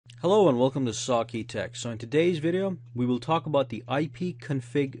Hello and welcome to Saki Tech. So in today's video, we will talk about the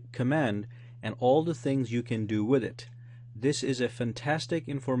ipconfig command and all the things you can do with it. This is a fantastic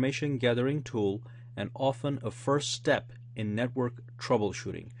information gathering tool and often a first step in network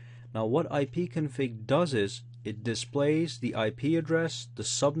troubleshooting. Now what ipconfig does is it displays the IP address, the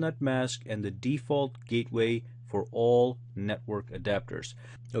subnet mask, and the default gateway for all network adapters.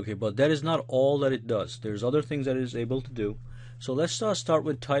 Okay, but that is not all that it does. There's other things that it is able to do. So let's start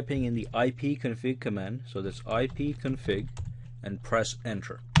with typing in the ipconfig command. So that's ipconfig and press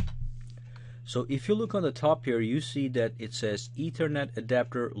enter. So if you look on the top here, you see that it says Ethernet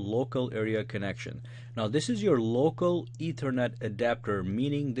adapter local area connection. Now this is your local Ethernet adapter,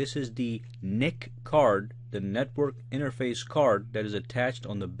 meaning this is the NIC card, the network interface card that is attached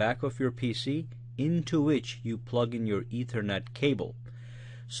on the back of your PC into which you plug in your Ethernet cable.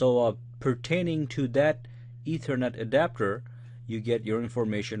 So pertaining to that Ethernet adapter, you get your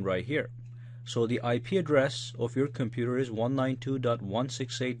information right here. So the IP address of your computer is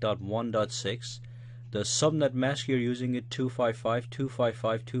 192.168.1.6. The subnet mask you're using is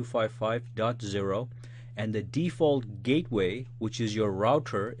 255.255.255.0, and the default gateway, which is your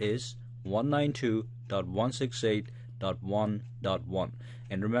router, is 192.168.1.1.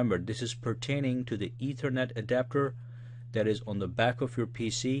 And remember, this is pertaining to the Ethernet adapter that is on the back of your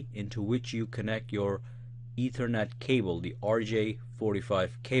PC into which you connect your Ethernet cable, the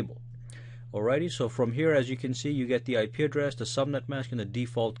RJ45 cable. Alrighty, so from here, as you can see, you get the IP address, the subnet mask, and the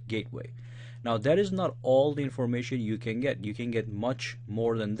default gateway. Now that is not all the information you can get. You can get much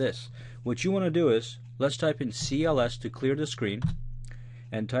more than this. What you want to do is, let's type in CLS to clear the screen,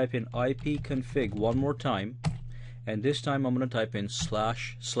 and type in ipconfig one more time, and this time I'm going to type in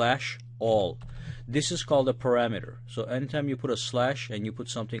 /all. This is called a parameter. So anytime you put a slash and you put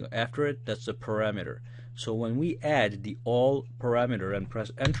something after it, that's a parameter. So when we add the all parameter and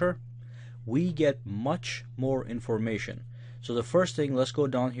press enter, we get much more information. So the first thing, let's go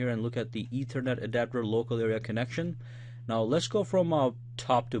down here and look at the Ethernet adapter local area connection. Now let's go from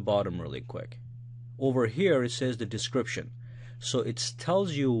top to bottom really quick. Over here it says the description. So it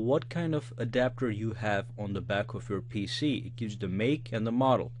tells you what kind of adapter you have on the back of your PC. It gives the make and the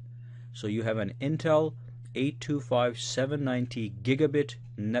model. So you have an Intel 825/790 gigabit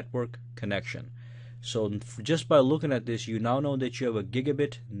network connection. So just by looking at this, you now know that you have a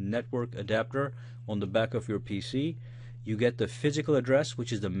gigabit network adapter on the back of your PC. You get the physical address,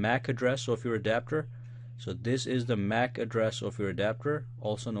 which is the MAC address of your adapter. So this is the MAC address of your adapter,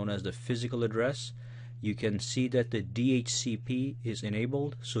 also known as the physical address. You can see that the DHCP is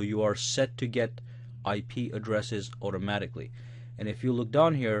enabled, so you are set to get IP addresses automatically. And if you look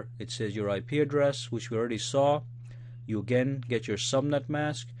down here, it says your IP address, which we already saw. You again get your subnet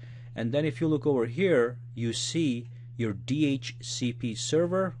mask. And then if you look over here, you see your DHCP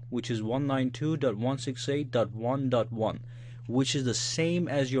server, which is 192.168.1.1, which is the same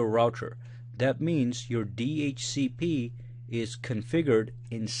as your router. That means your DHCP is configured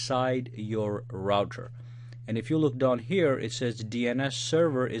inside your router. And if you look down here, it says the DNS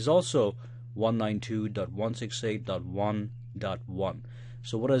server is also 192.168.1.1.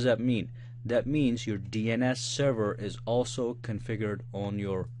 So what does that mean? That means your DNS server is also configured on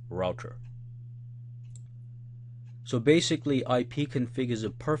your router. So basically, ipconfig is a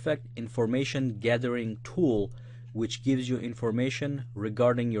perfect information gathering tool which gives you information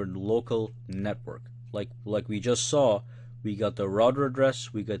regarding your local network. Like we just saw, we got the router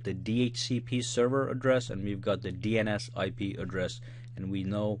address, we got the DHCP server address, and we've got the DNS IP address, and we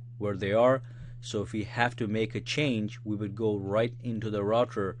know where they are. So if we have to make a change, we would go right into the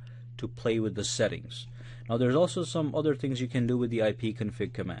router to play with the settings. Now there's also some other things you can do with the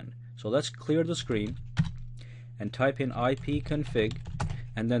ipconfig command. So let's clear the screen and type in ipconfig,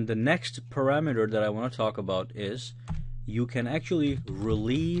 and then the next parameter that I want to talk about is you can actually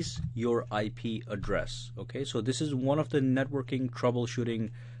release your IP address. Okay, so this is one of the networking troubleshooting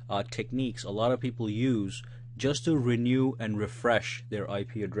techniques a lot of people use just to renew and refresh their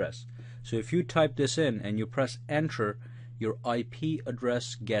IP address. So if you type this in and you press enter, your IP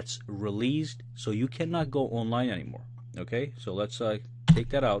address gets released, so you cannot go online anymore. Okay, so let's take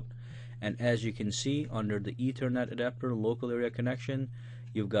that out, and as you can see under the Ethernet adapter local area connection,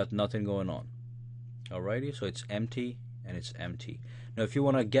 you've got nothing going on. Alrighty, so it's empty and it's empty. Now if you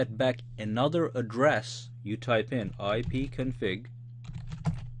want to get back another address, you type in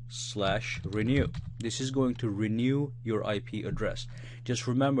ipconfig/renew. This is going to renew your IP address. Just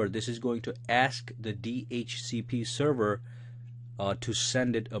remember, this is going to ask the DHCP server to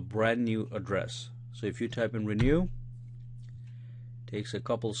send it a brand new address. So if you type in renew, takes a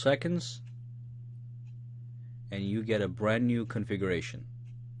couple seconds, and you get a brand new configuration.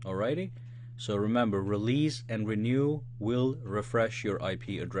 Alrighty? So remember, release and renew will refresh your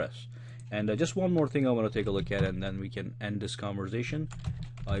IP address. And just one more thing I want to take a look at, and then we can end this conversation.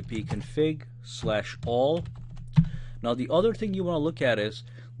 ipconfig/all. Now the other thing you want to look at is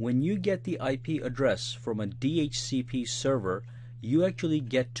when you get the IP address from a DHCP server, you actually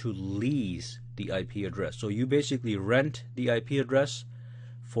get to lease the IP address. So you basically rent the IP address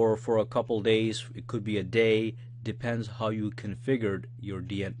for a couple days. It could be a day, depends how you configured your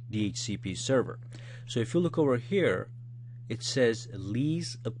DHCP server. So if you look over here, it says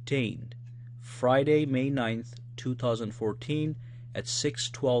lease obtained Friday, May 9th, 2014 at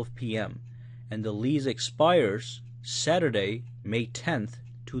 6:12 p.m. and the lease expires Saturday, May 10th,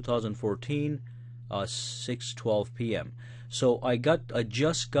 2014, 6:12 p.m. So I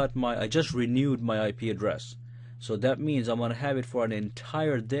just renewed my IP address. So that means I'm going to have it for an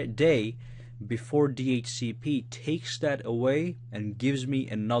entire day before DHCP takes that away and gives me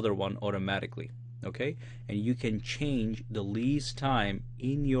another one automatically. Okay? And you can change the lease time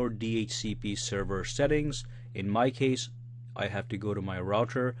in your DHCP server settings. In my case, I have to go to my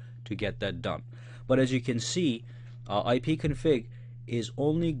router to get that done. But as you can see, ipconfig is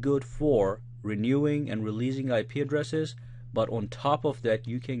only good for renewing and releasing IP addresses, but on top of that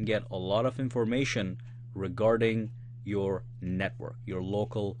you can get a lot of information regarding your network, your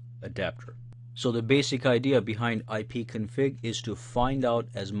local adapter. So the basic idea behind ipconfig is to find out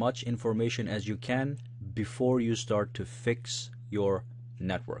as much information as you can before you start to fix your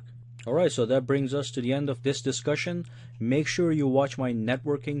network. Alright, so that brings us to the end of this discussion. Make sure you watch my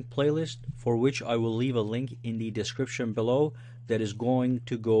networking playlist, for which I will leave a link in the description below, that is going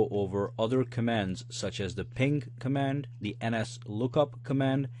to go over other commands such as the ping command, the nslookup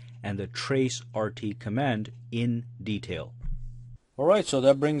command, and the traceRT command in detail. Alright, so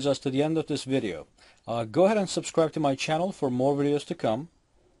that brings us to the end of this video. Go ahead and subscribe to my channel for more videos to come.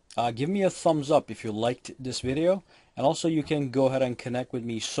 Give me a thumbs up if you liked this video, and also you can go ahead and connect with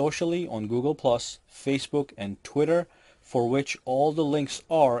me socially on Google+, Facebook, and Twitter, for which all the links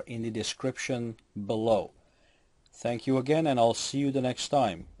are in the description below. Thank you again, and I'll see you the next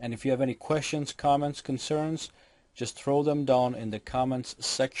time. And if you have any questions, comments, concerns, just throw them down in the comments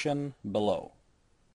section below.